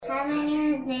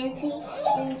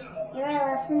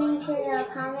to the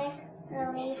Comic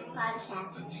Relief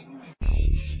Podcast.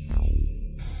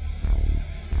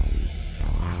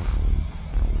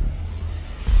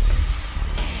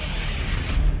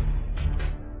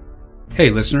 Hey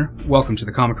listener, welcome to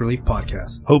the Comic Relief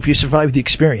Podcast. Hope you survived the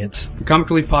experience. The Comic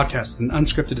Relief Podcast is an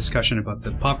unscripted discussion about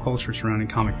the pop culture surrounding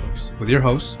comic books, with your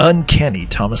hosts, Uncanny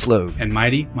Thomas Logue and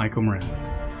Mighty Michael Miranda.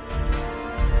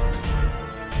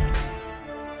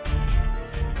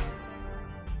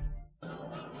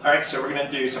 Alright, so we're going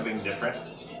to do something different.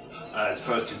 As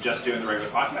opposed to just doing the regular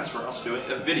podcast, we're also doing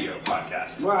a video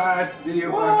podcast. What?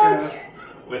 Video podcast?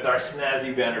 With our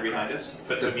snazzy banner behind us.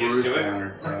 Put The some use Bruce to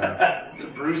banner. it. The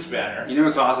Bruce banner. You know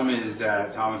what's awesome is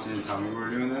that Thomas didn't tell me we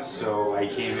were doing this, so I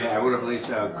came in. I would have at least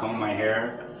combed my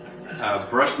hair,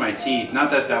 brushed my teeth. Not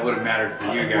that that would have mattered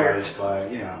for you guys, but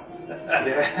you know. Yeah.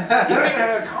 You don't even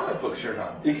have a comic book shirt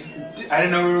on. I didn't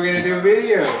know we were going to do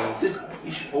videos. You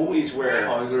should always wear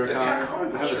Always wear a comic.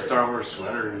 I have a shirt. Star Wars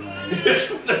sweater in my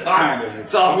kind of.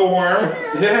 It's awful warm.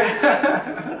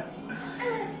 Yeah.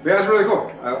 Yeah, it's really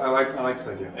cool. I like this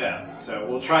idea. Yeah, so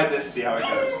we'll try this, see how it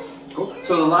goes. Cool.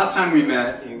 So the last time we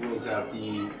met, it was at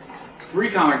the Free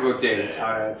Comic Book Day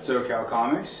out at SoCal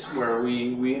Comics, where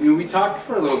we talked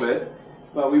for a little bit,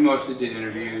 but we mostly did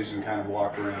interviews and kind of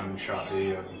walked around and shot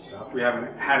videos and stuff. We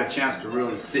haven't had a chance to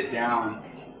really sit down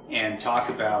and talk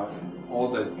about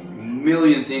all the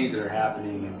million things that are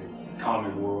happening in the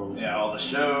comic world. Yeah, all the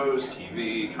shows,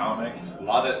 TV, comics, a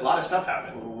lot of stuff A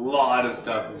happened. lot of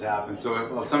stuff has happened.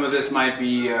 So some of this might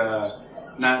be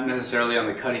not necessarily on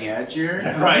the cutting edge here.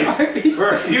 Right?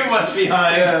 We're a few months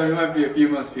behind. Yeah, we might be a few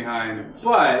months behind,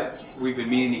 but we've been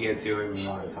meaning to get to it and we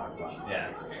want to talk about it. Yeah.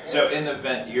 So in the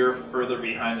event you're further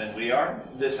behind than we are,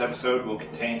 this episode will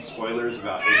contain spoilers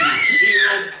about Agents of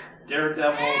S.H.I.E.L.D.,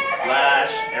 Daredevil,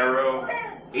 Flash, Arrow,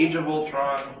 Age of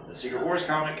Ultron, the Secret Wars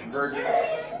comic,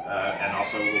 Convergence, and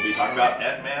also we'll be talking about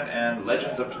Ant-Man and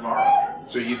Legends of Tomorrow.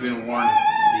 So you've been warned,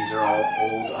 these are all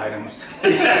old items.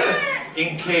 Yes.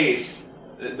 In case,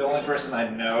 the only person I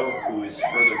know who is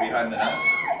further behind than us,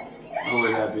 Who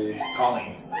would that be?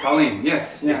 Colleen. Colleen,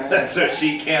 yes. Yeah, So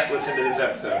she can't listen to this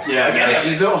episode. yeah,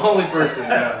 she's the only person.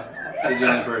 Yeah, she's the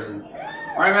only person.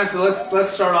 All right, man. So let's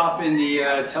start off in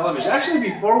the television. Actually,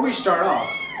 before we start off,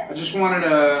 I just wanted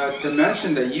to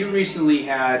mention that you recently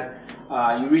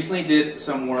did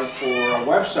some work for a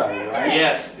website, right?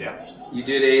 Yes. Yeah. You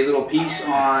did a little piece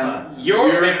on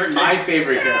my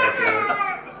favorite character,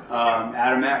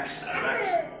 Adam X.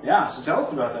 Yeah. So tell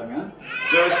us about that, man.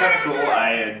 So it was kind of cool. I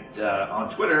had, on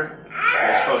Twitter,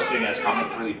 I was posting as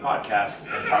Comic Relief Podcast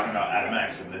and talking about Adam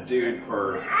X, and the dude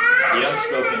for the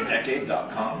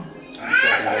UnspokenDecade.com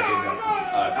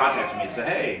contacted me and said,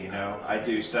 hey, you know, I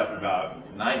do stuff about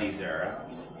 90s era.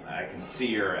 I can see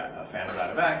you're a fan of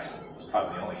Adam X.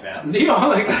 Probably the only fan.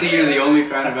 I can see you're the only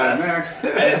fan of Adam X.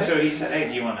 And so he said, hey,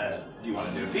 do you want to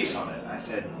do a piece on it? And I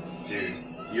said, dude,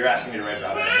 you're asking me to write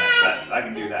about Adam X. I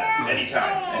can do that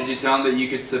anytime. Did you tell him that you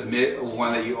could submit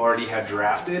one that you already had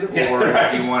drafted, or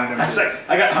if you wanted him to? I was like,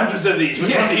 I got hundreds of these.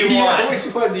 Which one do you want? Which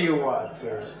one do you want,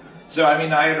 sir? So, I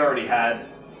mean, I had already had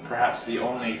perhaps the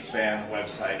only fan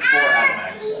website for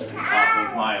Adam X off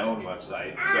of my own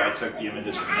website. So I took the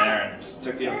images from there and just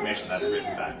took the information that I'd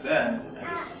written back then and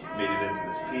just made it into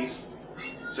this piece.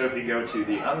 So if you go to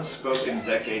the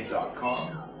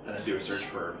UnspokenDecade.com and then do a search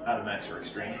for Adam X or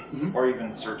Extreme, or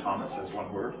even Sir Thomas as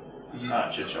one word,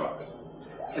 it should show up.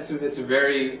 It's a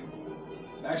very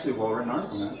actually well-written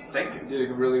article, man. Thank you. You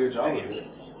did a really good job with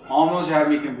it. Almost had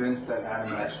me convinced that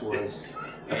Adam X was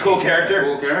A cool character? A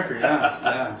cool character,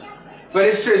 yeah. But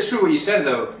it's true what you said,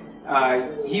 though.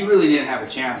 He really didn't have a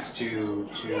chance to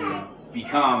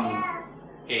become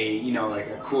a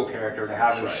cool character, to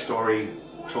have his story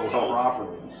told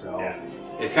properly. So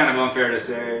it's kind of unfair to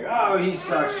say, oh, he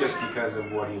sucks just because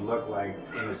of what he looked like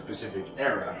in a specific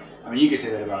era. I mean, you could say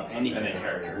that about any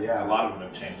character. Yeah, a lot of them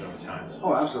have changed over time.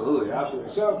 Oh, absolutely.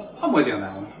 So I'm with you on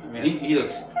that one. I mean, he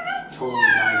looks totally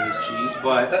 90s cheese,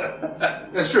 but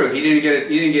that's true. He didn't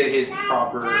get his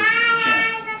proper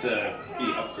chance to be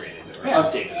upgraded or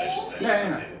updated, I should say.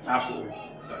 Yeah, absolutely.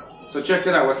 So check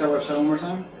that out. What's that website one more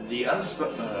time? The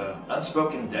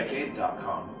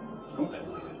UnspokenDecade.com. Cool. I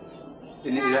believe it is.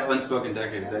 And is that Unspoken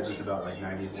Decade, is that just about like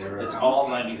 90s era? It's all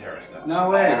 90s era stuff. No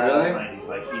way, all really? 90s.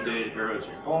 Like he did Heroes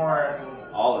Reborn,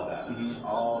 all of that. It's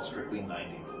all strictly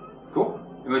 90s. Cool.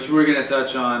 Which we're going to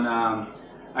touch on.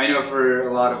 I know for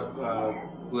a lot of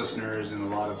listeners and a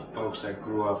lot of folks that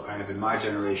grew up kind of in my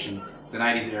generation, the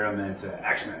 90s era meant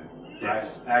X-Men.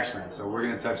 Yes. Right? X-Men. So we're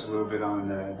going to touch a little bit on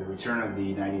the return of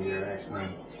the 90s era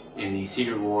X-Men in the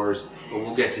Secret Wars, but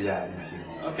we'll get to that in a few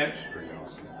minutes. Okay. Which is pretty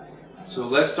awesome. So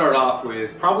let's start off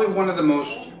with probably one of the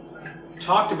most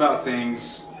talked about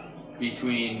things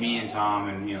between me and Tom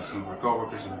and some of our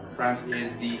coworkers and our friends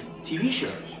is the TV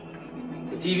shows.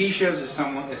 The TV shows is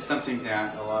something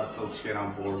that a lot of folks get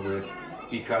on board with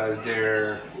because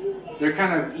they're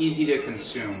kind of easy to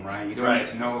consume, right? You don't need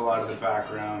to know a lot of the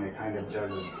background. It kind of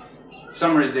does a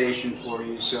summarization for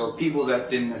you. So people that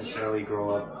didn't necessarily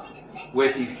grow up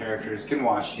with these characters can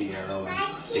watch The Arrow and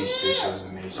think the show's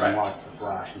amazing. Watch The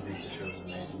Flash and think the show's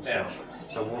amazing. Yeah.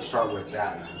 So we'll start with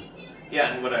that now.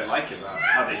 Yeah, and what I like about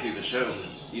how they do the shows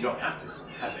is you don't have to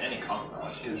have any comic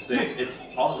knowledge because it's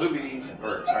all the movies,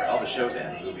 all the shows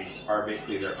and movies are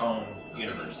basically their own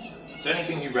universe. So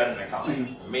anything you read in a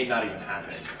comic may not even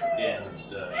happen in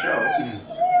the show,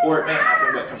 or it may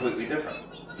happen but completely different.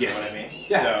 Yes. You know what I mean?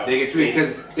 Yeah, so they get to it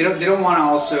because they don't want to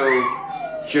also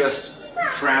just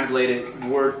translate it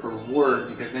word for word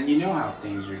because then you know how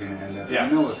things are going to end up. Yeah.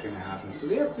 You know what's going to happen. So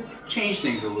they have to change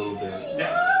things a little bit.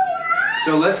 Yeah.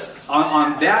 So let's,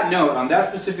 on that note, on that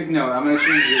specific note, I'm going to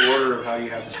change the order of how you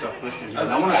have the stuff listed.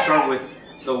 And I want to start with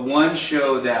the one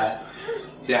show that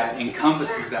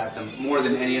encompasses that more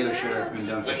than any other show that's been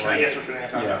done so So can far. I guess what you're going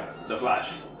to talk about? The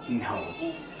Flash.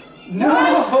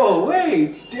 No,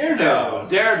 wait, Daredevil. Oh,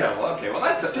 Daredevil. Okay, well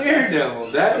that's a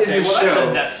Daredevil. That is a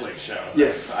show. That's a Netflix show.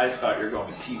 Yes. I thought you were going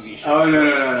with TV show. Oh no.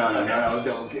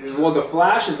 Well, The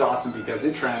Flash is awesome because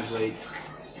it translates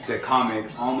the comic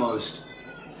almost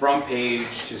from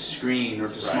page to screen or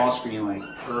to small screen like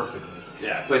perfectly.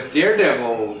 Yeah. But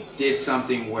Daredevil did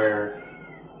something where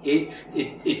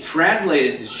it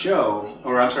translated the show,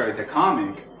 or I'm sorry, the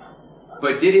comic,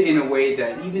 but did it in a way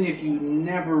that even if you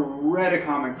never read a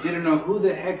comic, didn't know who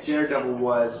the heck Daredevil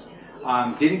was,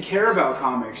 didn't care about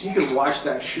comics, you could watch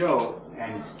that show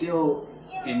and still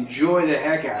enjoy the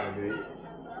heck out of it.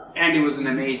 And it was an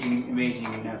amazing, amazing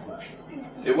Netflix show.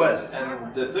 It was,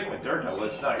 and the thing with Daredevil,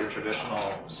 it's not your traditional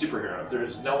superhero.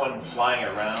 There's no one flying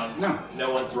around. No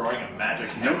one throwing a magic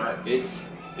hammer.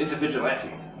 It's a vigilante.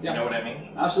 You know what I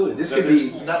mean? Absolutely. This so could there's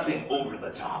be nothing over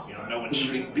the top. No one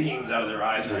shooting beams out of their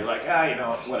eyes where you're like,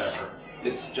 whatever.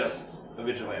 It's just a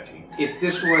vigilante. If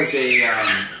this was a an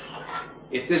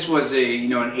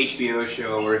HBO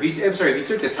show, or if you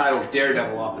took the title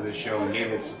Daredevil off of the show and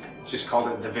just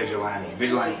called it The Vigilante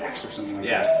X or something like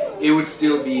that, it would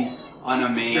still be an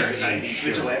amazing show.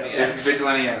 Vigilante X.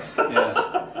 Vigilante X.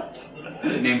 Yeah.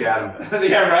 Named Adam.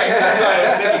 Yeah, right? That's what I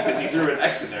was thinking, because he threw an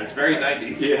X in there. It's very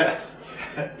 90s. Yes.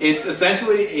 It's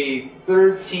essentially a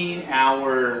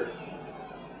 13-hour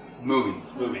movie.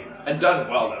 And done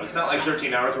well, though. It's not like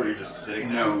 13 hours where you're just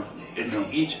sitting there. No.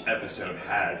 Each episode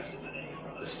has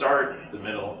the start, the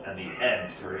middle, and the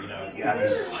end for, you have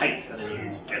this height, and then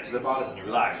you get to the bottom and you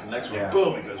relax, and the next one,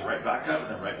 boom, it goes right back up and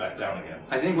then right back down again.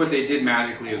 I think what they did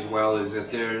magically as well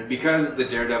is that because the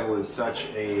Daredevil is such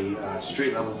a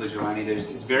street-level vigilante,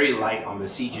 it's very light on the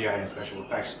CGI and special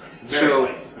effects.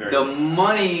 The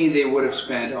money they would have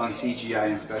spent on CGI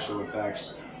and special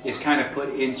effects is kind of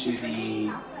put into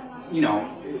the,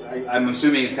 I'm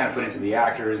assuming it's kind of put into the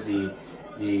actors, the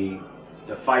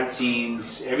fight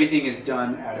scenes. Everything is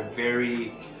done at a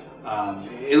very,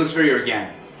 it looks very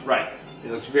organic. Right.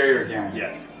 It looks very organic.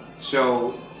 Yes.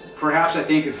 So perhaps I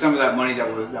think that some of that money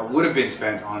that would have been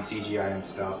spent on CGI and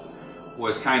stuff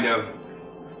was kind of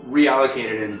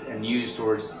reallocated and used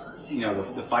towards,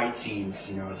 the fight scenes,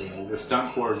 the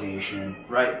stunt coordination.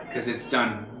 Right. Because it's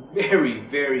done very,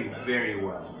 very, very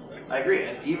well. I agree.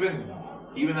 And even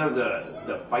though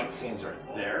the fight scenes are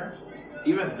there,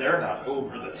 even they're not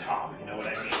over the top, you know what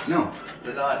I mean? No.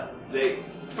 They're not,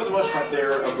 for the most part,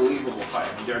 they're a believable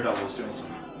fight. I mean, Daredevil's doing some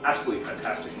absolutely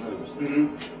fantastic moves,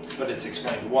 but it's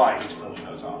explained why he's pulling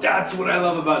those off. That's what I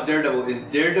love about Daredevil, is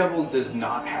Daredevil does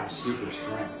not have super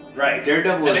strength. Right.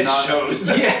 Daredevil is not. Shows.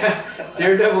 Yeah.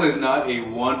 Daredevil is not a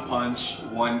one-punch,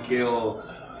 one-kill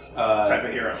type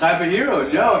of hero.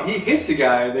 No, he hits a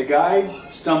guy, the guy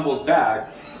stumbles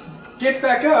back, gets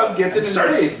back up, gets in his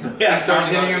face, and starts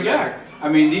hitting him back. I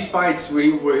mean, these fights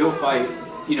where he'll fight,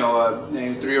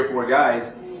 3 or 4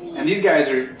 guys, and these guys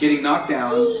are getting knocked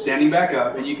down, standing back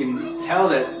up, and you can tell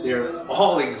that they're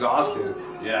all exhausted.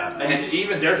 Yeah, and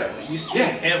even Daredevil, you see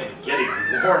him getting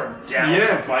worn down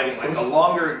from fighting. Like, the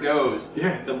longer it goes,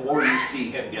 the more you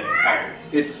see him getting tired.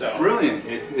 It's brilliant.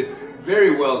 It's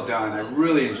very well done. I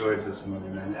really enjoyed this movie,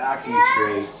 man. The acting is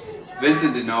great.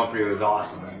 Vincent D'Onofrio is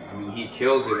awesome. I mean, he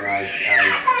kills it as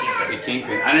the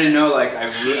Kingpin. I didn't know, I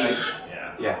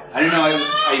didn't know I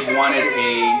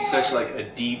wanted such a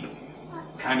deep,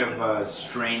 kind of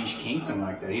strange Kingpin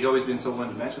like that. He's always been so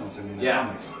one-dimensional to me in the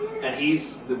comics. And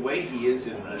the way he is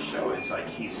in the show is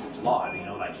he's flawed,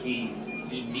 he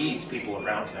needs people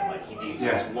around him, he needs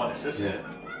his one assistant.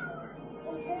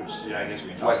 which I guess we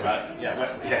can talk Wesley. about. Yeah,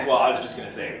 Wesley. Yeah. Well, I was just going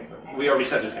to say, we already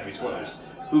said there's going to be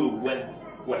spoilers. Who, when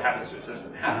what happens to his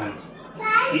assistant happens,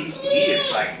 he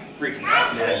is like freaking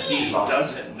out. Yeah, He he's awesome.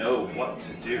 doesn't know what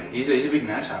to do. He's a big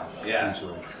man child, Yeah.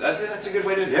 essentially. That's a good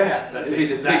way to that's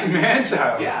he's a exactly- big man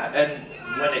child. Yeah, and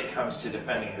when it comes to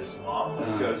defending his mom,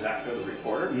 when he goes after the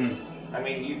reporter, Mm. I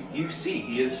mean, you see,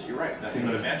 you're right, nothing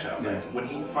but a man child. Yeah. Like, when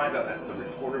he finds out that the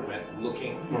reporter went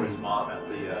looking for his mom at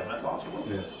the mental hospital,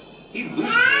 Yeah. he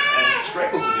loses it and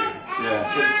strangles the dude.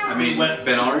 Yeah. I mean, when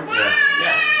Ben Ulrich? Yeah.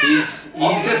 yeah, He's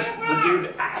all this, the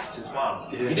dude asked his mom.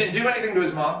 Yeah. He didn't do anything to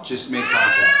his mom, just made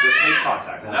contact. just made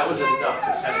contact, and that That's was enough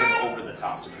to send him over the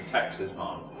top to protect his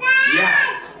mom.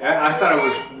 Yeah. I thought it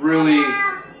was really...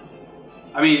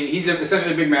 I mean, he's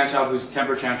essentially a big man child whose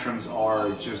temper tantrums are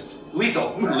just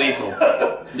Lethal. lethal.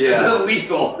 It's Yeah.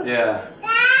 lethal. Yeah.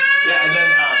 Yeah, and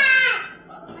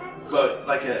then, but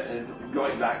like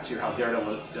going back to how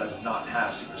Daredevil does not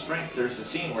have super strength, there's a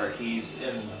scene where he's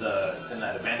in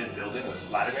that abandoned building with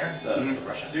Vladimir, the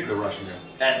Russian dude, The Russian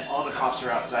guy. and all the cops are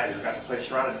outside. They've got the place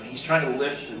surrounded, and he's trying to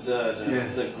lift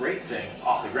the grate thing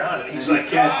off the ground, and he's And like,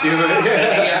 he can't do it.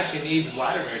 And he actually needs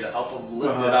Vladimir to help him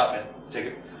lift it up and take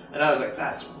it. And I was like,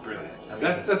 that's brilliant. I mean,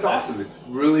 That's awesome. It's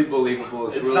really believable.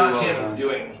 It's really not well him done.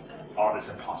 doing all this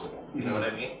impossible. You know what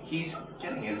I mean? He's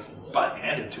getting his butt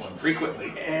handed to him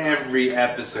frequently. Every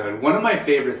episode. One of my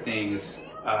favorite things,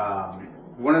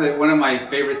 one of my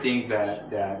favorite things that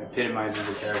epitomizes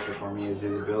the character for me is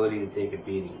his ability to take a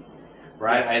beating.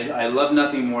 Right? Yes. I love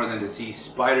nothing more than to see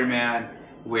Spider-Man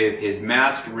with his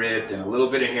mask ripped and a little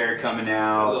bit of hair coming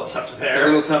out, A little tuft of a hair.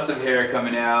 little tuft of hair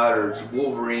coming out, or just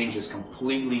Wolverine just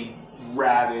completely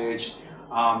ravaged.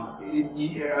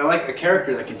 I like a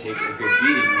character that can take a good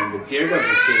beating, and the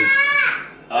Daredevil takes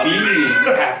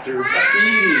beating after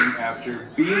beating after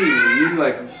beating. And you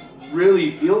like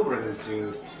really feel for this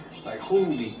dude. Like,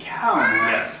 holy cow,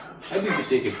 man! Yes. That dude could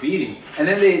take a beating. And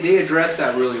then they address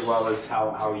that really well as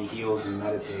how he heals and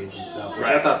meditates and stuff, which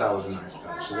I Right. thought that was a nice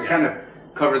touch. So they kind of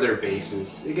cover their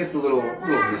bases. It gets a little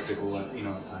mystical, at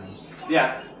times.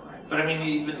 Yeah. But I mean,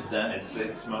 even then,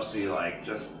 it's mostly like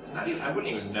just not even. I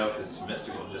wouldn't even know if it's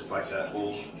mystical. Just like that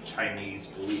old Chinese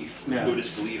belief, Yeah.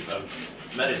 Buddhist belief of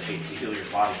meditate to heal your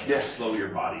body, and Yeah. slow your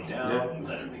body down, Yeah.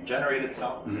 let it regenerate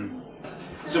itself. Mm-hmm.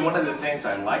 So one of the things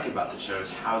I like about the show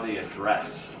is how they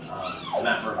address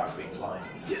Matt Murdock being blind.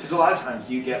 Because a lot of times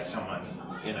you get someone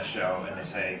in a show and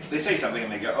they say something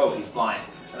and they go, "Oh, he's blind,"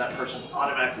 and that person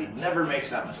automatically never makes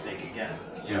that mistake again.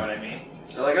 You know what I mean?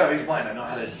 They're like, "Oh, he's blind. I know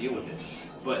how to deal with it."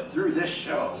 But through this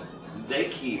show, they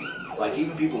keep, like,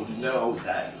 even people who know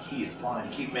that he is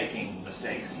blind keep making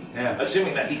mistakes, Yeah.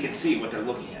 assuming that he can see what they're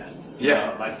looking at. You Yeah.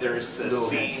 know? Like there's a Little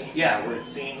scene, hints. where it's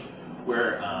scene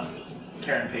where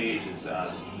Karen Page is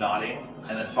nodding,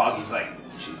 and then Foggy's like,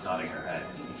 she's nodding her head.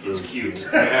 It's really cute.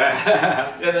 Yeah.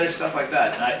 And there's stuff like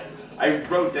that. And I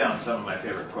wrote down some of my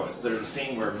favorite quotes. There's a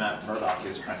scene where Matt Murdock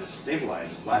is trying to stabilize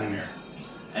Vladimir,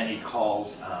 and he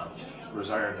calls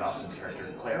Rosario Dawson's character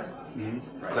Claire.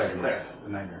 Mm-hmm. Right, Claire, Claire. yes. The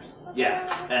night nurse.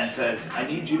 Yeah, and says, "I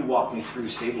need you to walk me through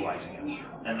stabilizing him."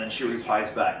 And then she replies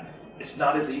back, "It's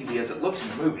not as easy as it looks in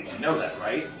the movies. You know that,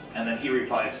 right?" And then he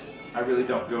replies, "I really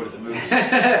don't go to the movies."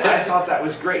 I thought that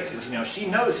was great because she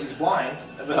knows he's blind,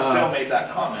 but still made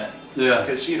that comment Yeah.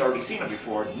 because she had already seen him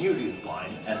before, knew he was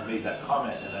blind, and made that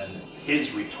comment. And then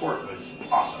his retort was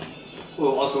awesome.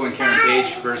 Well, also when Karen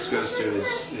Page first goes to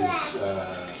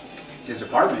his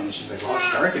apartment, and she's like, "Well,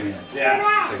 it's dark in here." Yeah.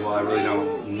 It's like, "Well, I really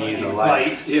don't need the light."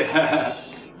 lights." Yeah.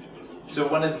 So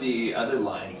one of the other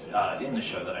lines in the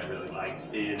show that I really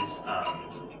liked is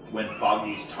when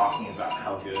Foggy's talking about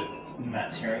how good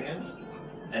Matt's hearing is,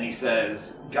 and he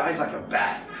says, "Guy's like a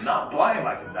bat, not blind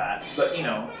like a bat, but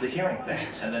the hearing thing."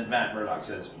 And then Matt Murdock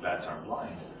says, "Bats aren't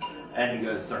blind." And he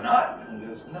goes, "They're not." And he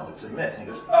goes, "No, it's a myth." And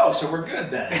he goes, "Oh, so we're good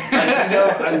then." And,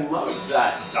 I love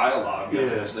that dialogue.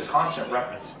 Yes. The constant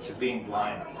reference to being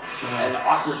blind and the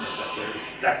awkwardness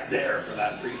that's there for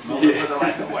that brief moment where they're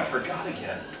like, "Oh, I forgot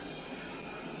again."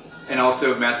 And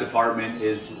also, Matt's apartment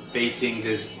is facing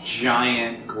this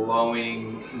giant,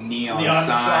 glowing neon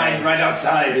sign. right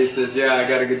outside. He says, "Yeah, I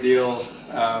got a good deal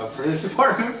for this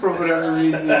apartment for whatever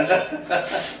reason."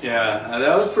 Yeah,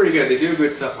 that was pretty good. They do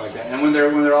good stuff like that. And when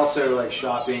they're also like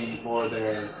shopping for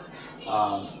their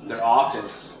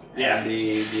office, Yeah. and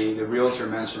the realtor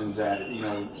mentions that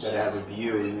that it has a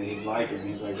view and he'd like it, and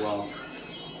he's like, "Well,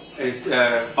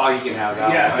 Foggy can have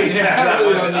that." Yeah, one. that we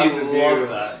one. don't I need the view. love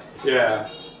that. Yeah.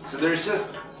 So there's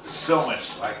just so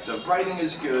much. Like the writing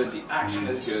is good, the action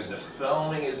is good, the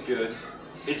filming is good.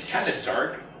 It's kind of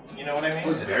dark. You know what I mean?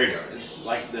 Oh, it's very dark. It's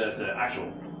like the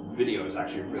actual video is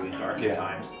actually really dark at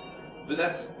times.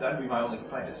 But that'd be my only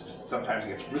complaint. Is just sometimes it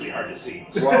gets really hard to see.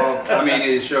 Well, I mean,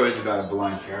 his show is about a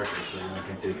blind character, so I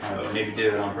think they kind of maybe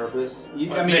did it on purpose. I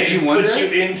mean, if you wonder, puts you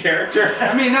in character.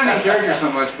 I mean, not in character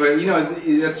so much, but you know,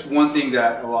 that's one thing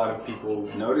that a lot of people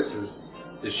notice is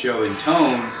the show in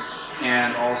tone,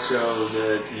 and also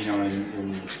the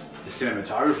in the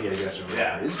cinematography, I guess, or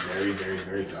whatever, is very, very,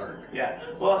 very dark. Yeah.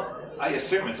 Well, I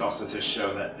assume it's also to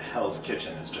show that Hell's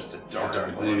Kitchen is just a dark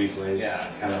gloomy place.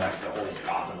 Yeah, kind of like the old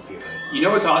Gotham feeling. You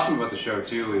know what's awesome about the show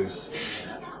too is.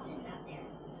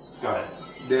 Go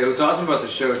ahead. What's awesome about the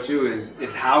show too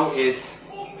is how it's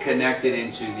connected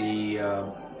into the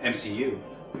MCU.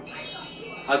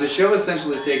 The show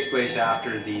essentially takes place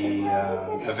after the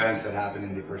events that happened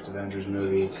in the first Avengers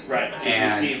movie. Right.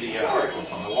 And you see the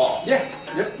articles on the wall. Yeah.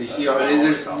 Yep. You see,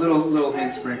 there's little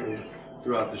hints sprinkled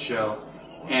throughout the show,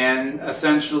 and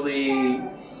essentially,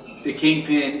 the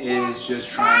Kingpin is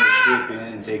just trying to swoop in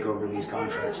and take over these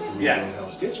contracts to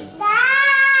Hell's Kitchen.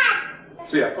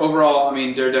 So yeah, overall, I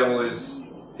mean, Daredevil is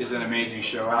an amazing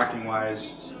show, acting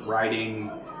wise, writing,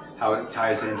 how it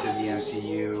ties into the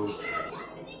MCU.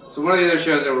 So one of the other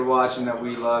shows that we're watching that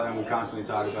we love and we constantly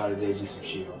talk about is Agents of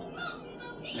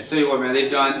S.H.I.E.L.D. I tell you what, man,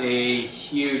 they've done a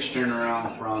huge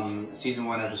turnaround from season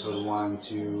 1, episode 1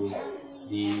 to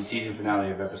the season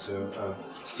finale of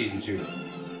season 2. 2 or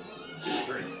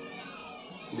 3.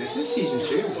 This is season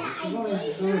 2. This is only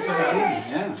the second season.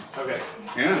 Yeah. Okay.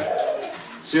 Yeah.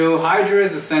 So Hydra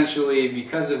is essentially,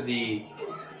 because of the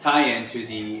tie-in to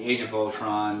the Age of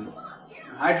Ultron,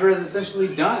 Hydra is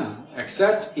essentially done,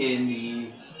 except in the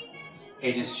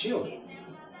Agents of S.H.I.E.L.D.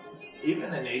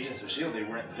 Even in Agents of S.H.I.E.L.D., they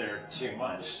weren't there too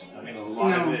much. I mean, a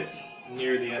lot of it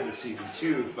near the end of season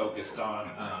 2 focused on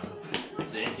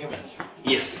the Inhumans.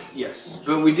 Yes.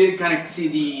 But we did kind of see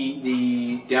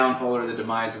the downfall or the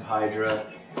demise of Hydra.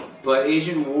 But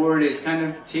Agent Ward is kind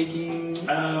of taking...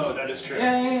 Oh, that is true.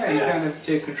 Yeah. He kind of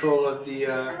took control of the...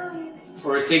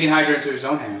 or is taking Hydra into his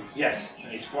own hands. Yes,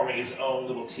 and he's forming his own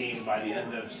little team by the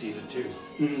end of season 2.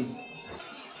 Mm-hmm.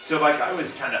 So, like, I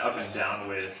was kind of up and down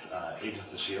with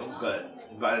Agents of S.H.I.E.L.D.,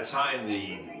 but by the time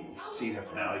the season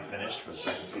finale finished for the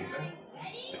second season,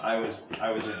 I was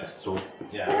in it. So,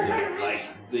 yeah, I was in it.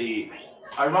 Like,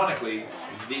 ironically,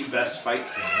 the best fight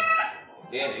scene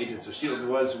in Agents of S.H.I.E.L.D.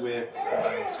 was with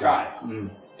Skye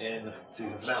in the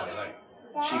season finale. Like,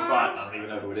 she fought, I don't even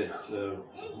know who it is, the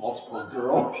multiple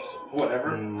girl,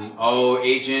 whatever. Oh,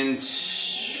 Agent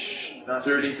it's not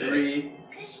 33.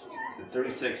 The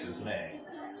 36 is May.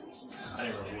 I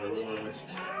don't remember where we were.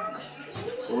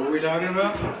 What were we talking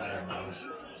about? I don't remember.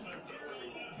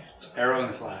 Arrow and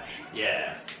the Flash.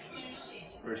 Yeah.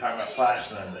 We were talking about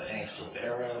Flash and then the angst with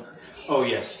Arrow. Oh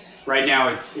yes. Right now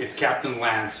it's Captain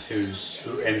Lance who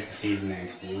ended the season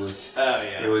angsty.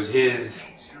 It was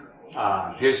his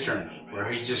turn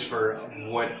where he just for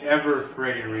whatever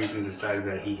friggin' reason decided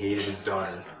that he hated his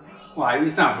daughter. Well,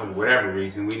 it's not for whatever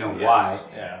reason. We know why.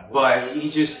 Yeah. But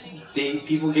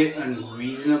people get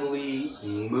unreasonably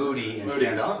moody and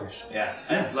standoffish. Yeah.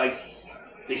 And like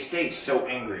they stay so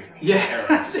angry. Yeah.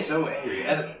 Arrow, so angry.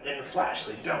 And in Flash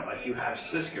they don't. Like you have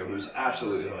Cisco who's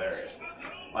absolutely hilarious.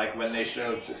 Like when they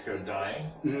showed Cisco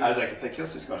dying, I was like, if they kill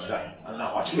Cisco, I'm done. I'm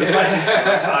not watching the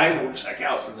Flash. I will check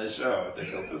out from this show if they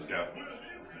kill Cisco.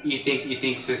 You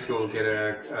think Cisco will get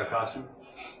a costume?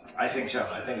 I think so.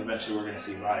 I think eventually we're going to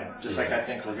see Ryan. Just like I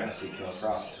think we're going to see Killer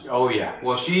Frost. Oh yeah.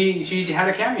 Well, she had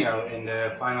a cameo in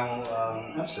the final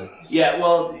episode. Yeah.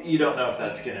 Well, you don't know if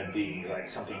that's going to be like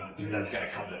something that's going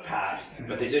to come to pass,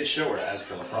 but they did show her as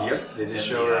Killer Frost. Yep. They did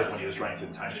show her when he was running through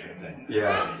the time stream thing.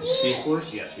 Yeah. Speed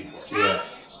Force. Yeah, Speed Force.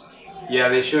 Yes. Yeah,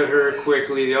 they showed her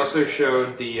quickly. They also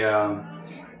showed the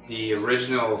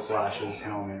original Flash's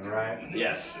helmet, right?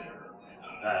 Yes.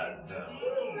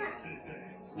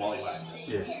 Wally West.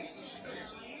 Yes.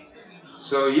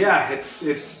 So yeah, it's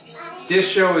this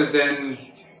show is then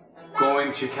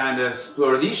going to kind of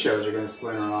or these shows are going to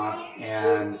splinter off,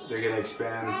 and they're going to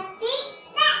expand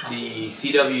the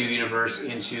CW universe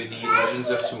into the Legends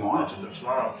of Tomorrow. Legends of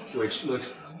Tomorrow, which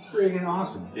looks friggin'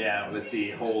 awesome. Yeah, with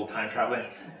the whole time traveling.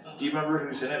 Do you remember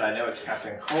who's in it? I know it's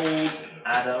Captain Cold,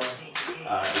 Adam,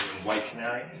 White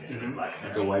Canary, Black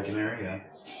Canary. The White Canary, yeah.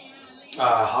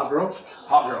 Hot Girl?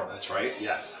 Hot Girl, that's right,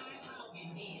 yes.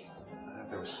 I think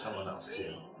there was someone else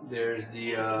too. There's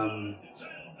the,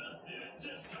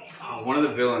 one of the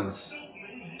villains.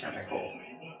 Captain Cold.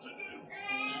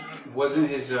 Wasn't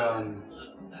his,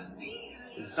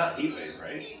 It's not Heatwave,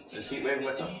 right? Is Heatwave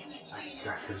with him?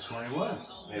 I could have sworn he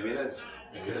was. Maybe it is.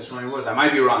 Could have sworn he was. I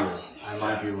might be wrong, though. I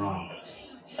might be wrong.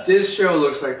 This show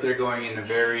looks like they're going in a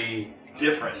very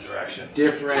different direction.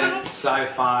 Different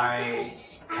sci-fi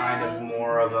kind of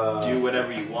more of a Do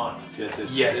whatever you want because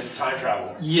it's, Yes. it's time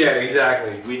travel. Yeah,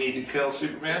 exactly. We need to kill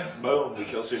Superman. Boom, we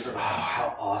kill Superman. Oh,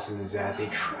 how awesome is that? They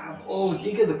travel. Oh,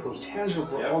 think of the potential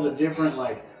for Yep. all the different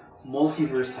like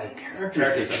multiverse type characters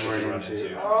Characters they that can they run can into.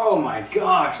 run into. Oh my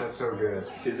gosh, that's so good.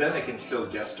 Because then they can still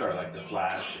guest star like the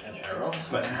Flash and Arrow,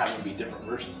 but have them be different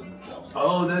versions of themselves.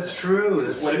 Oh, that's true.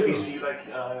 That's What true. if you see like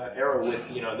Arrow with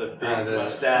the big the-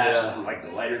 mustache, yeah. like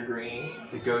the lighter green,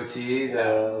 the goatee,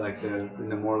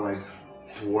 the more like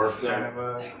dwarf kind of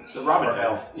a the Robin or Hood.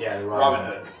 elf. Yeah, the Robin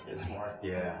Hood is more.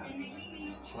 Yeah,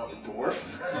 What, the dwarf?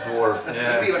 dwarf.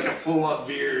 It'd be Yeah. like a full-on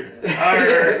beard.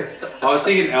 I was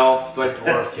thinking elf, but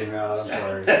dwarf came out. I'm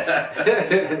sorry.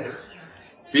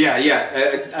 But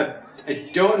yeah. I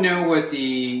don't know what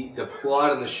the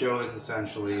plot of the show is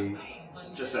essentially.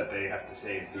 Just that they have to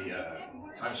save the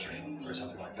time stream or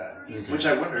something like that. Okay. Which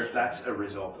I wonder if that's a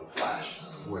result of Flash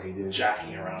What he did.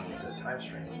 jacking around with the time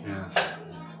stream. Yeah.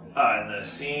 And the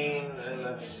scene in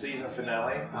the season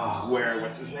finale Oh. where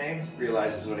what's his name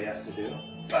realizes what he has to do.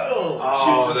 Boom! Oh,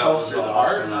 Shoots that himself was through the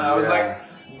awesome, heart. And I was yeah.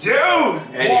 like,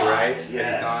 dude! Eddie, what? right? Eddie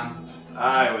Yes. Khan.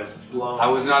 I was blown. I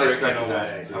was not freaking expecting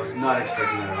away, that. I was dude. not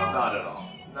expecting that at all. Not at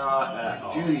all. Not at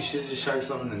all. Dude, you should just shot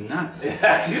yourself in the nuts.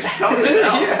 Yeah, do something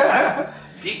else. Yeah.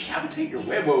 Decapitate your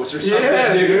huevos or something,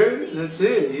 Yeah, dude. dude. That's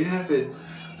it. You didn't have to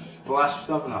blast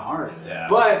yourself in the heart. Yeah.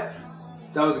 But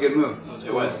that was a good move. That was It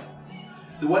cool. was.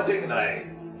 The one thing that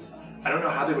I don't know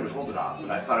how they would have pulled it off, but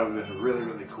I thought it would have been really,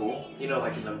 really cool. You know,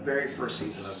 like in the very first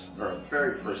season or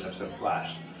very first episode of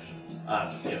Flash,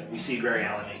 we see Barry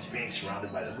Allen, he's being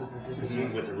surrounded by the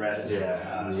with the red and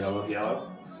Yeah, the yellow. yellow.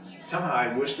 Somehow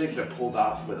I wish they could have pulled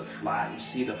off with a flat. You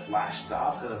see the Flash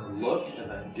stop and then look and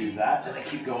then do that and then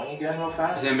keep going again real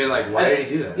fast. And then be like, why did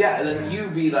he do that? Yeah, and then you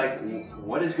be like,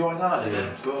 what is going on? And Yeah. then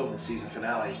boom, in season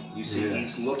finale, you see Yeah.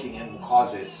 he's looking in the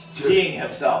closet, seeing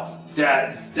himself.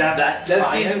 That tie-in.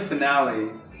 season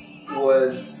finale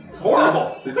was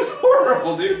Horrible. It was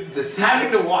horrible, dude. The season,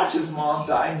 Having to watch his mom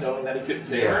die knowing that he couldn't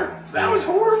save Yeah. her. That was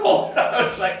horrible. I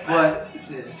was like, But- it's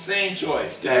an insane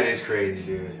choice, dude. that is crazy,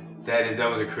 dude. That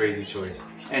was a crazy choice.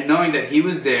 And knowing that he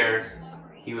was there,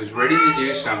 he was ready to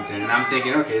do something, and I'm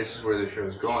thinking, okay, this is where the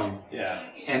show's going. Yeah.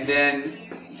 And then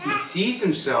he sees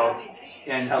himself,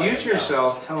 and Tell him future no.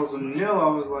 self tells him no.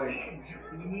 I was like,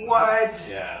 what?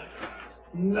 Yeah.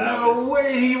 No was-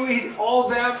 way! He waited all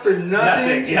that for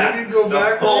nothing. Yeah. He didn't go the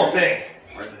back whole there?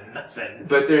 thing. For nothing.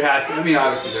 But there had to. I mean,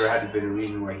 obviously, there had to have been a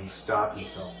reason why he stopped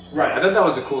himself. Right. I thought that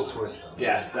was a cool twist. Though.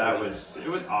 Yeah, it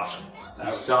was awesome. That He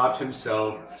was stopped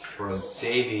himself from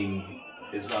saving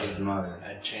his his mother.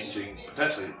 and changing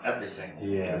potentially everything. in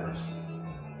the Yeah. universe.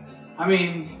 I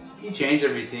mean, he changed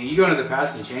everything. You go into the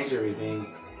past and change everything.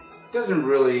 Doesn't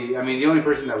really. I mean, the only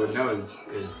person that would know is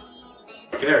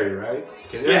Barry, right?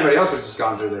 Because Yeah. everybody else would have just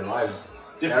gone through their lives.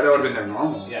 Different. That would have been their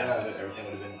normal. Yeah, everything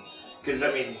would have been. Because,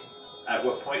 I mean, at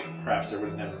what point perhaps there would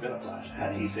have never been a Flash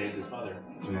had he saved his mother?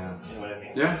 Yeah. You know what I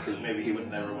mean? Yeah. Because maybe he would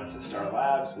have never went to Star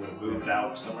Labs, would have moved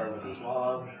out somewhere with his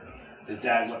mom. His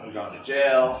dad wouldn't have gone to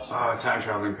jail. Oh, time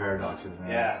traveling paradoxes, man.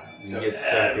 Yeah. You get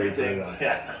stuck in everything. paradox.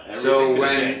 Yeah. Everything So could have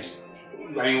when, changed.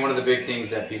 I mean, one of the big things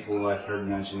that people I've heard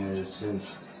mention is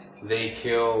since they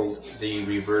kill the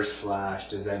Reverse Flash,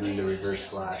 does that mean the Reverse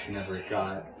Flash never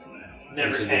got Never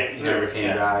into came the, through. never came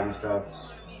Yeah. back and stuff?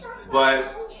 But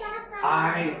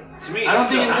To me, I don't it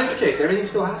think still in this happened. case everything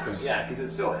still happened. Yeah, because it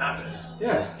still happened.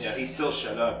 Yeah. You know, he still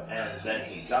showed up and then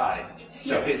he died.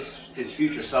 So Yeah. his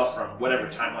future self from whatever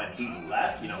timeline he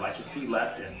left, you know, like if he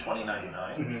left in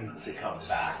 2099 Mhm. to come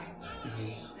back,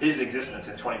 his existence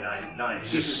in 2099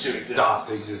 ceases to exist. Stopped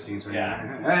existing.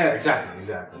 Yeah, exactly.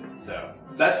 So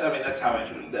that's how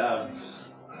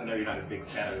I know you're not a big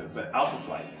fan of it, but Alpha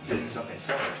Flight did something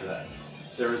similar to that.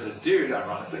 There was a dude,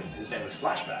 ironically, his name was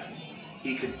Flashback.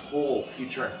 He could pull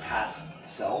future and past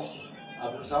selves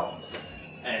of himself,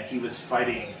 and he was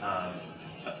fighting. I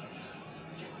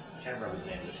can't remember the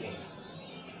name of the team.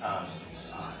 I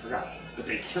forgot. But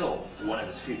they killed one of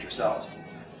his future selves,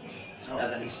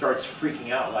 and then he starts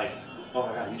freaking out like, "Oh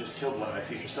my God, you just killed one of my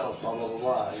future selves!" Blah blah blah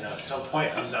blah. You know, at some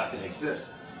point I'm not going to exist.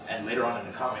 And later on in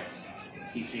the comic,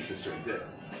 he ceases to exist.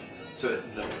 So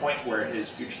at the point where his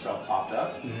future self popped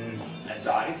up and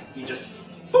dies, he just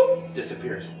boom,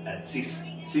 disappears and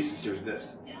ceases to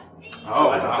exist. Oh, so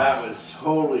I thought wow. that was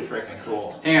totally freaking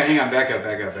cool. Hang on, back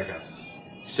up.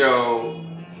 So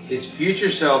his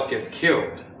future self gets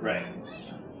killed, Right.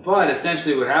 but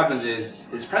essentially what happens is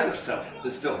His present self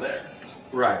is still there.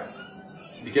 right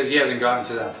because he hasn't gotten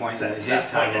to that point in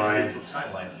his timeline. His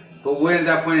timeline. But wouldn't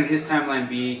that point in his timeline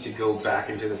be to go back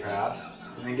into the past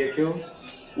and then get killed?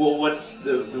 Well, what's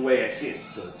the way I see it,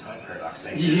 it's the time paradox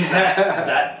thing. is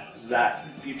Yeah. That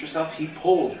future self, he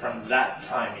pulled from that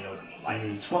time, you know,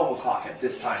 like 12 o'clock at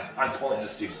this time, I'm pulling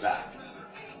this dude back.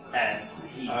 And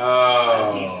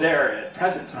he's there at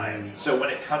present time. So when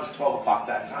it comes 12 o'clock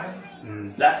that time,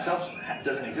 that self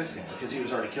doesn't exist anymore because he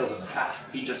was already killed in the past.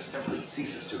 He just simply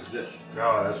ceases to exist.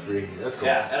 Oh, that's freaky. That's cool.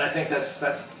 Yeah, and I think that's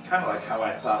kind of like how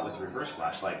I thought with Reverse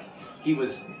Flash. Like, he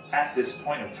was at this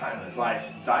point of time in his life,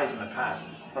 dies in the past.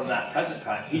 From that present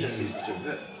time, he just ceases to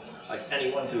exist. Like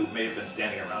anyone who may have been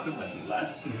standing around him when he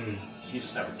left, he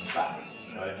just never comes back.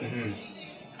 You know what I mean?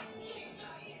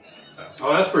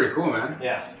 Oh, that's pretty cool, man.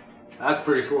 Yeah. That's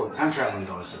pretty cool. Time traveling's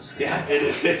awesome. Yeah, it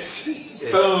is. It's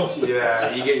boom.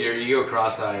 Yeah, you go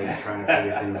cross-eyed trying to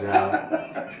figure things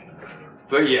out.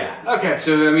 But yeah, okay.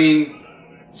 So I mean,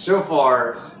 so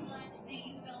far,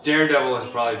 Daredevil has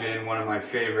probably been one of my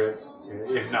favorite,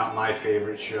 if not my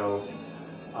favorite show.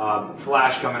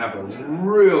 Flash coming up a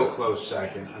real close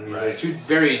second. I mean, they're two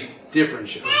very different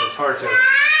shows. It's hard to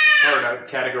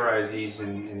categorize these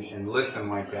and list them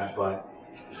like that, but.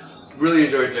 Really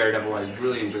enjoyed Daredevil. I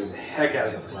really enjoyed the heck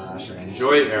out of the Flash. I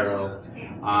enjoyed Arrow.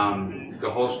 The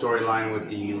whole storyline with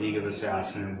the League of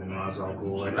Assassins and Ra's al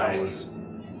Ghul, I thought was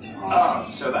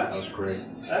awesome. So that was great.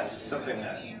 That's something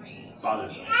that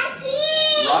bothers me.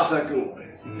 Ra's al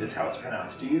Ghul is how it's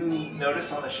pronounced. Do you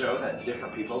notice on the show that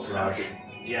different people pronounce it?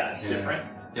 Yeah, different.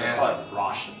 They call it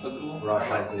Rosh al Ghul. Rosh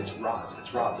al Ghul. It's Ra's.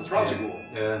 It's Ra's. It's Ra's al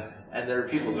Ghul. Yeah. And there are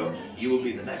people who go, "You will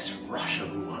be the next Rosh al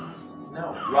Ghul."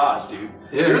 No, Raj, dude.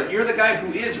 Yeah. You're the guy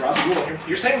who is Ra's al Ghul.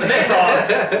 You're saying the name wrong. I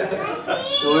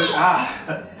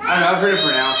don't know. I've heard it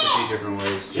pronounced a few different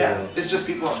ways too. Yeah, it's just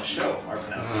people on the show are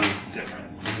pronouncing it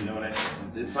different. You know what I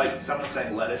mean? It's like someone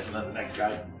saying lettuce, and then the next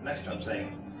guy next to him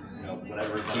saying, you know,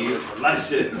 whatever the word for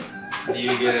lettuce is. Do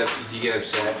you get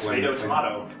upset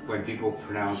when people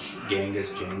pronounce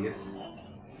Genghis Genghis?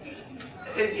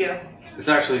 Yeah. It's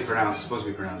actually supposed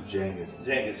to be pronounced Genghis.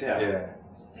 Genghis, yeah. Yeah.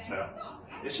 So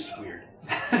it's just weird.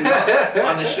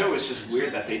 On the show, it's just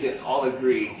weird that they didn't all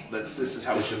agree that this is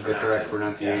how this is the correct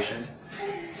pronunciation.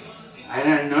 Yeah. I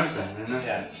didn't notice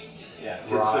that. Yeah.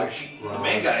 Raj. The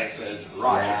main guy says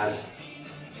Raj.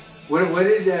 What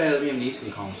did Liam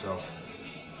Neeson call himself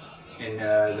in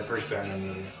the first Batman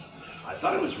movie? I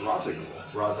thought it was Ra's al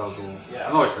Ghul. Ra's al Ghul. Yeah.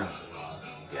 I've always pronounced it Ra's.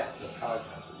 Yeah, that's how I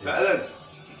pronounce it.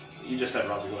 Yeah. You just said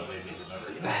Ra's al Ghul, made me remember.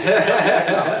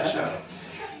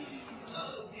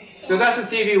 So that's the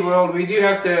TV world. We do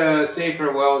have to say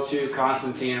farewell to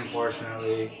Constantine,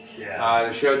 unfortunately. Yeah.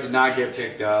 The show did not get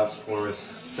picked up for the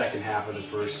second half of the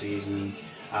first season.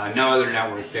 No other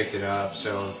network picked it up,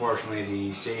 so unfortunately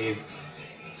the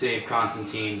Save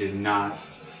Constantine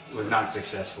was not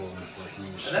successful,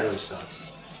 unfortunately, which really sucks.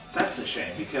 That's a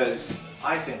shame, because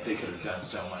I think they could have done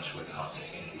so much with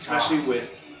Constantine, especially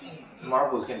with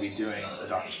Marvel is going to be doing a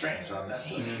Doctor Strange on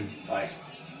Netflix. Like,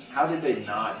 how did they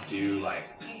not do, like,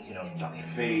 you know, Dr.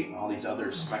 Fate and all these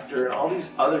other Spectre and all these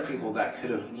other people that could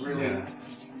have really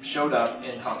showed up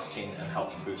in Constantine and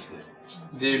helped boost it?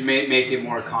 They make it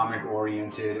more comic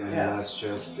oriented and less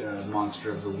just a monster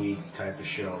of the week type of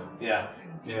show. Yeah.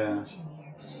 Yeah.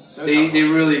 So they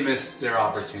really missed their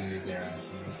opportunity there.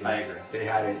 I agree. They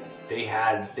had it. They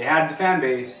had the fan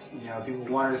base. You know, people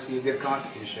wanted to see a good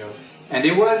Constantine show. And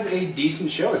it was a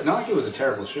decent show. It's not like it was a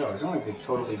terrible show. It's not like they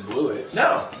totally blew it.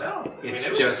 No. It's it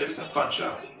was just a fun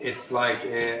show. It's like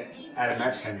Adam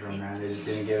X syndrome, man. They just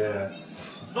didn't get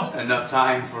enough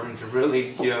time for him to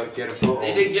really, you know, get a foothold.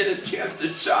 They didn't get his chance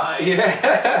to shine.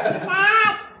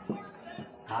 Yeah.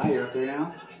 Hi, you're up there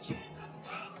now?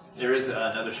 There is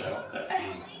another show that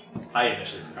I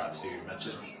initially forgot to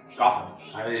mention. Gotham.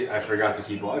 I forgot to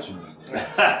keep watching it.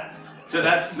 So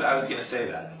I was going to say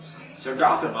that. So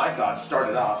Gotham, I thought,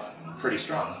 started off pretty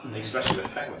strong, especially with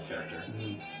Penguin's character.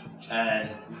 And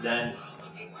then,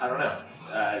 I don't know,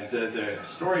 the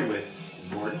story with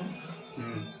Gordon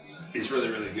is really,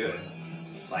 really good.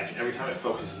 Like, every time it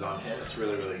focuses on him, it's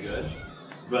really, really good.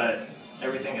 But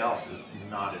everything else is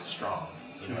not as strong.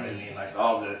 You know what I mean? Like,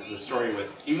 the story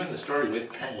with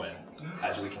Penguin,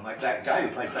 as we can, like, that guy who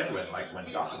played Penguin, like, when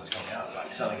Gotham was coming out,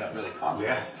 like, suddenly got really popular.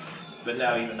 Yeah. But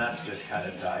now even that's just kind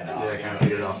of died off. Yeah, kind of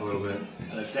petered off a little bit.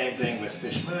 And the same thing with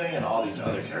Fish Mooney and all these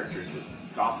other characters.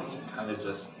 Gotham kind of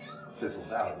just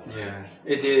fizzled out. Yeah,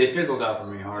 it did. It fizzled out for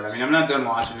me hard. I mean, I'm not done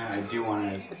watching it. I do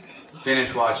want to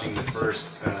finish watching the first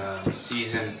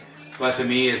season. But to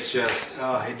me, it's just,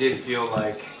 it did feel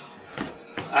like...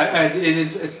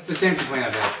 It's the same complaint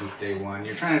I've had since day one.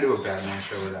 You're trying to do a Batman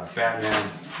show without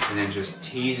Batman, and then just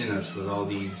teasing us with all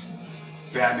these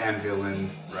Batman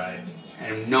villains. Right.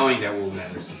 And knowing that we'll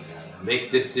never see Batman.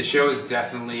 The show is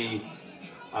definitely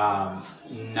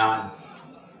not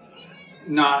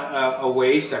a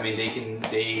waste. I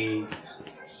mean,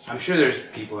 I'm sure there's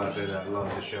people out there that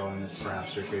love the show and it's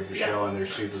perhaps their favorite show and they're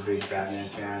super big Batman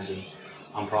fans, and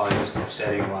I'm probably just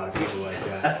upsetting a lot of people like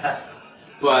that.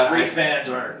 But 3 fans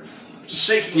are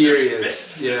shaking furious. their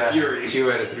fists Yeah, in fury.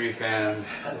 2 out of 3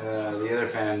 fans. The other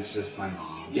fan's just my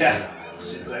mom. Yeah.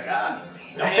 She's like, no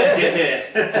man did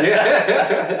it.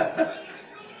 Yeah.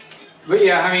 But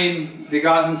yeah, I mean, the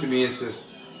Gotham to me is just,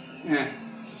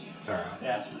 it's alright.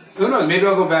 Yeah. Who knows? Maybe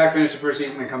I'll go back, finish the first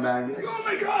season, and come back and be like, oh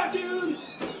my god, dude!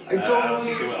 I don't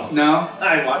totally. think you will. No?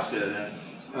 I watched it and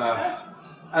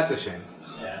That's a shame.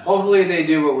 yeah. Hopefully, they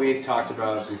do what we had talked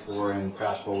about before and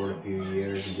fast forward a few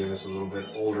years and give us a little bit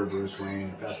older Bruce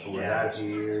Wayne, fast forward that a few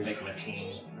years. Make him a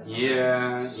teen.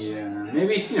 Yeah.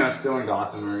 Maybe, still in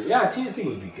Gotham or. Yeah, a teen I think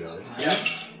would be good. Yeah.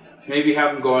 Maybe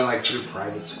have him going like through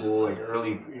private school, like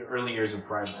early years of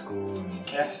private school. And,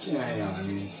 Yeah. I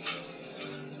mean,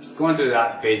 going through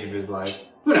that phase of his life.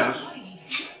 Who knows?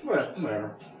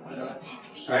 Whatever.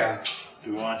 Yeah.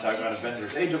 Do we want to talk about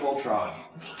Avengers Age of Ultron?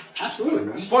 Absolutely,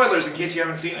 man. Spoilers in case you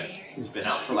haven't seen it. It's been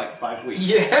out for like 5 weeks.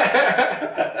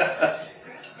 Yeah.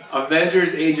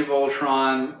 Avengers Age of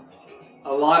Ultron.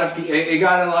 It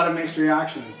got a lot of mixed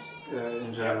reactions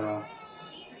in general.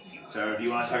 So do you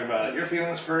want to talk about your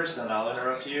feelings first and I'll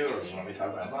interrupt you, or do you want me to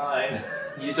talk about mine?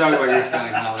 You talk about your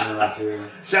feelings and I'll interrupt too.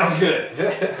 Sounds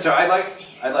good. So I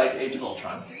liked Age of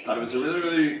Ultron. Thought it was a really,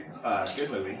 really good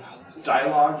movie.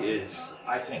 Dialogue is,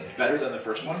 I think, better than the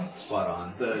first one. Spot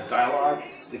on. The dialogue,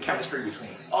 the chemistry between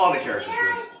all the characters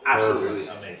was absolutely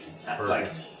amazing.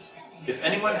 Like, if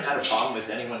anyone had a problem with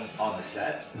anyone on the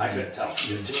set, I couldn't tell.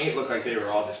 Because to me, it looked like they were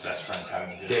all just best friends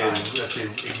having a good time. That's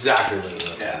exactly what it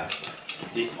was. Yeah.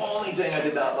 The only thing I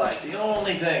did not like,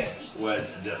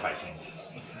 was the fight scenes.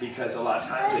 Because a lot of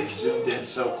times they zoomed in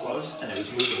so close and it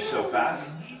was moving so fast.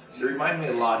 It reminded me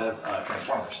a lot of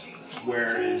Transformers,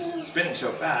 where it's spinning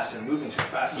so fast and moving so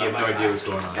fast. You have no idea what's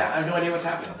going on. Yeah, I have no idea what's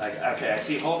happening. Like, okay, I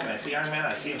see Hulk and I see Iron Man,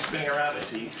 I see him spinning around, I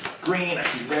see green, I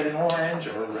see red and orange,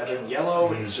 or red and yellow,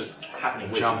 and it's just happening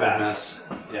way too Jumbled fast.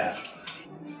 mess. Yeah.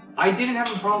 I didn't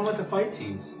have a problem with the fight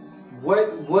scenes.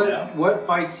 What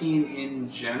fight scene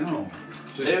in general?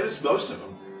 It was most of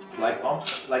them.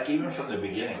 Like even from the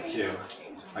beginning too.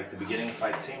 Like the beginning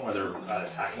fight scene where they're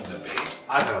attacking the base.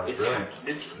 I thought it was brilliant.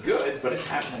 It's good, but it's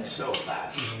happening so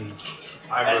fast.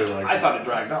 I really liked it. I thought it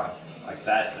dragged on. Like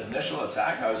that initial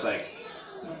attack, I was like,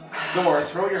 Thor,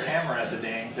 throw your hammer at the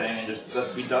dang thing and just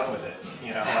let's be done with it.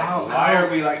 Why are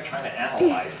we like trying to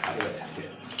analyze how to attack it?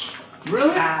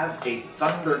 Really? Have a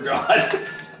thunder god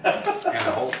And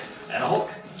a Hulk. and a Hulk.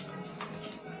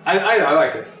 I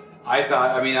liked it. I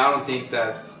don't think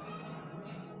that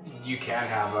you can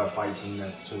have a fight scene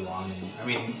that's too long. I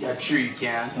mean, I'm sure you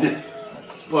can.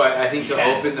 But I think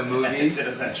open the movie... It's an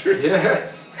Avengers.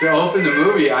 Yeah. To open the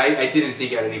movie, I didn't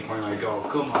think at any point, like, oh,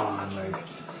 come on,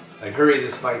 like hurry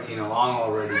this fight scene along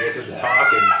already, get to the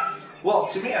talk. Well,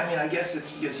 to me, I guess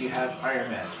it's because you have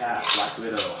Iron Man, Cap, Black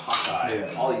Widow,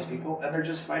 Hawkeye, all these people, and they're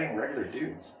just fighting regular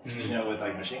dudes, with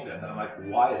like machine guns. And I'm like,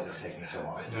 why is this taking so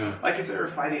long? Yeah. Like if they were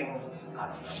fighting, I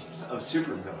don't know, a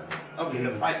super villain, okay, the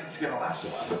fight's gonna last a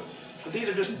while. But these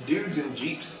are just dudes in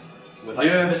jeeps with like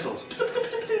missiles.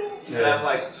 And I'm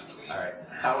like, all right,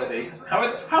 how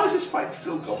is this fight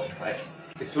still going? Like,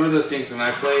 it's one of those things when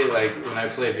I play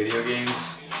video games,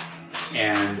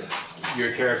 and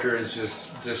your character is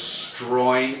just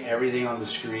destroying everything on the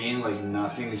screen, like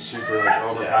nothing super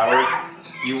overpowered.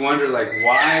 You wonder, like,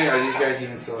 why are these guys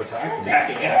even still attacking?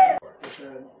 Yeah.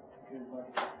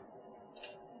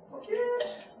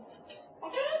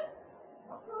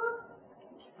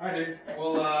 Alright, dude.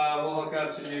 We'll hook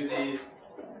up to do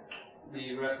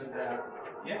the rest of that.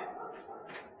 Yeah.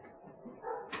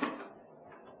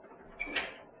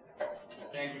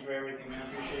 Thank you for everything, man.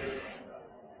 Appreciate it.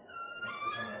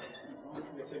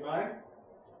 You say bye?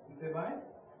 You say bye?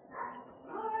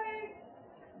 Bye!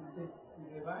 You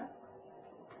say bye?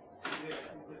 You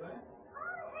say bye?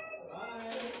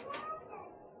 Bye!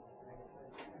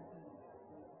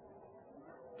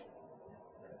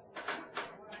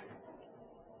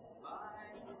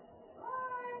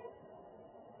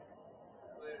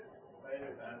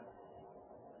 Later, man.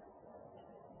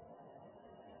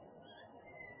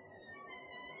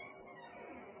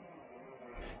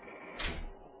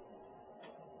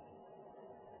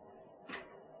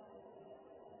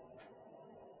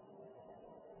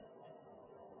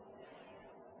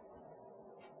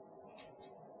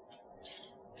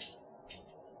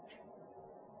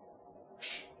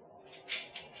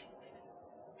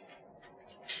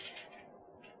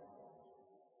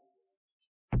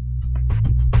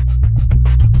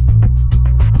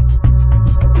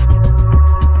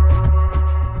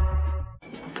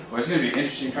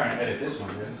 trying to edit this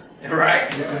one, dude. Right.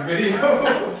 It's a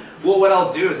video. Well, what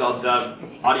I'll do is I'll dub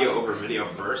audio over video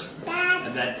first,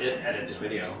 and then edit the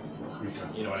video.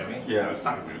 You know what I mean? Yeah. It's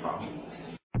not gonna be a problem.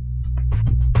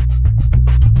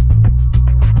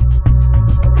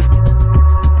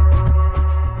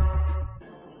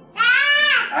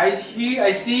 I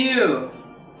see you.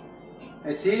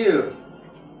 I see you.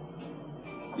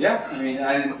 Yeah, I mean,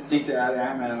 I didn't think to add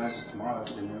Ant-Man unless it's tomorrow.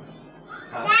 That's pretty new.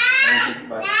 Huh? I didn't think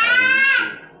about adding these two.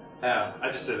 Yeah,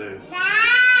 I just did it.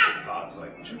 Thoughts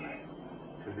like. Could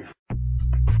be.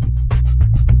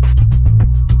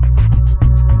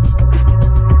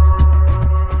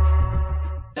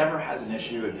 Never has an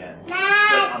issue again.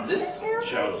 But on this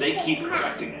show, they keep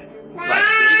correcting it. Like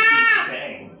they keep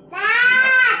saying, you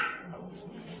know,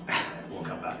 we'll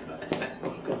come back to that.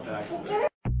 We'll come back to that.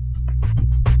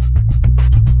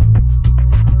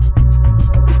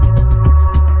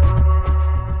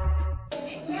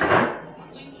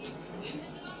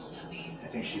 I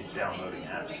think she's downloading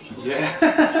apps.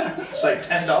 Yeah. It's like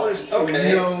 $10.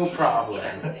 Okay. No problem.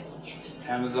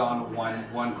 Amazon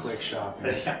one-click shopping.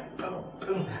 Yeah. Boom,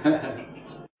 boom.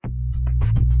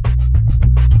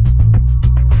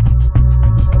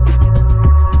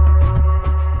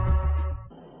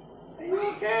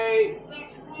 Okay.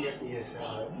 You have to eat a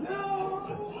salad. No.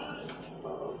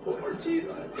 Oh, put more cheese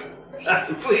on it.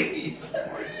 Please.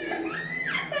 More cheese.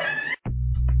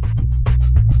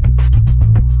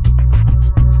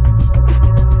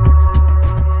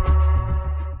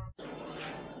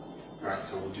 Alright,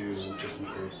 so we'll do just in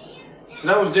case. So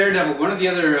that was Daredevil. One of the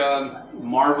other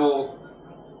Marvel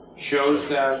shows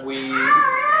that we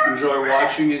enjoy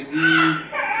watching is the...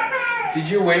 Did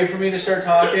you wait for me to start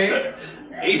talking?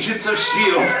 Agents of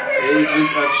S.H.I.E.L.D. Agents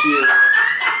of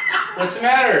S.H.I.E.L.D. What's the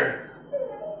matter?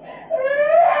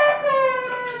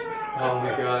 Oh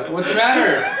my god. What's the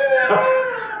matter?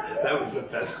 That was the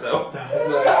best though. That was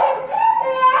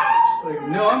like,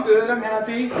 no, I'm good, I'm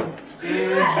happy.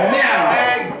 And now!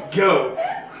 And go!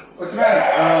 What's the matter?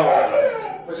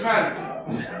 Oh. What's the matter?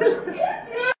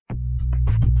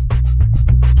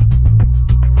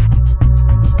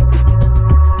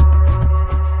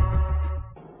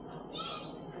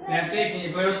 Nancy, can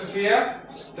you play with Sophia?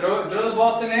 Throw the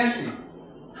ball to Nancy.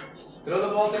 Throw the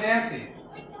ball to Nancy.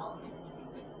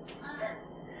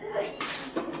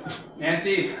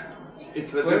 Nancy.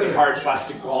 It's a really hard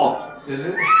plastic ball. Is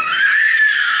it?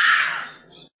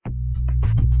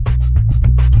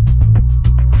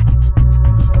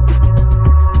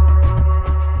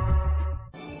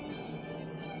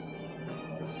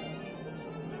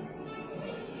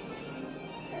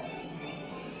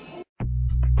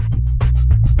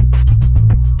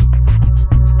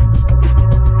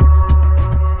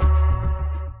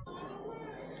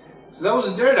 So that was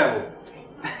a Daredevil.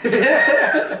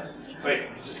 Wait,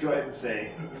 just go ahead and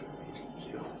say.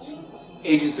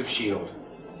 Agents of S.H.I.E.L.D.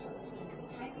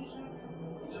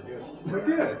 We're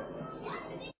good.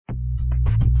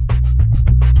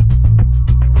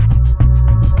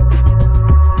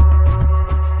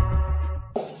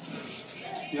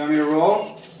 You want me to roll?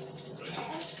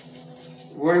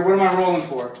 What am I rolling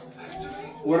for?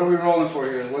 What are we rolling for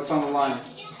here? What's on the line?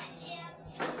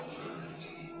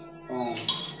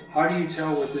 How do you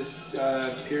tell with this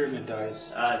pyramid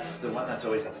dice? It's the one that's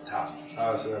always at the top.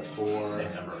 Oh, so that's for...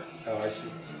 Same number. Oh, I see.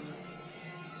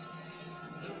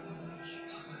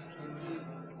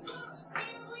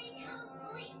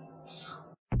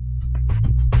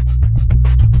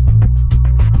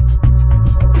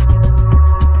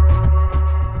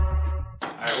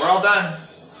 Alright, we're all done.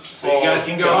 So you guys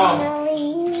can go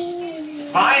home.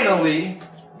 Finally!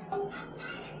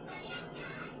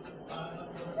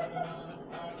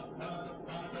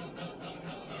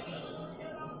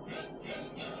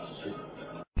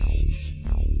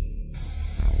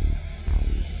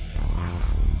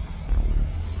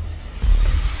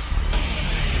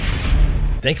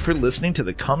 Thank you for listening to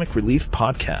the Comic Relief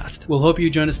Podcast. We'll hope you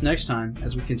join us next time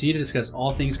as we continue to discuss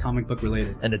all things comic book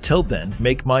related. And until then,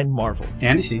 make mine Marvel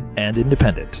And DC. and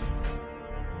independent.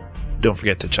 Don't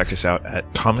forget to check us out at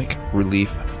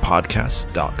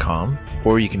comicreliefpodcast.com,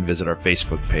 or you can visit our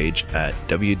Facebook page at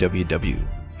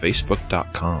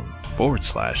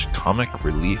www.facebook.com/Comic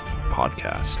Relief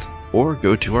Podcast, or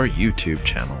go to our YouTube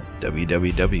channel,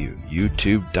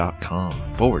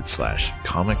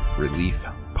 www.youtube.com/Comic Relief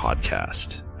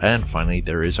Podcast. And finally,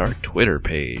 there is our Twitter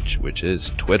page, which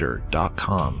is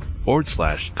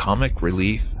twitter.com/Comic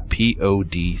Relief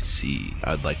PODC.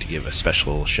 I'd like to give a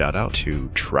special shout out to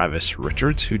Travis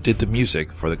Richards, who did the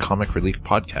music for the Comic Relief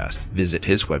Podcast. Visit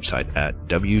his website at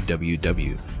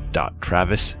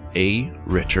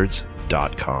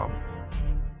www.travisarichards.com.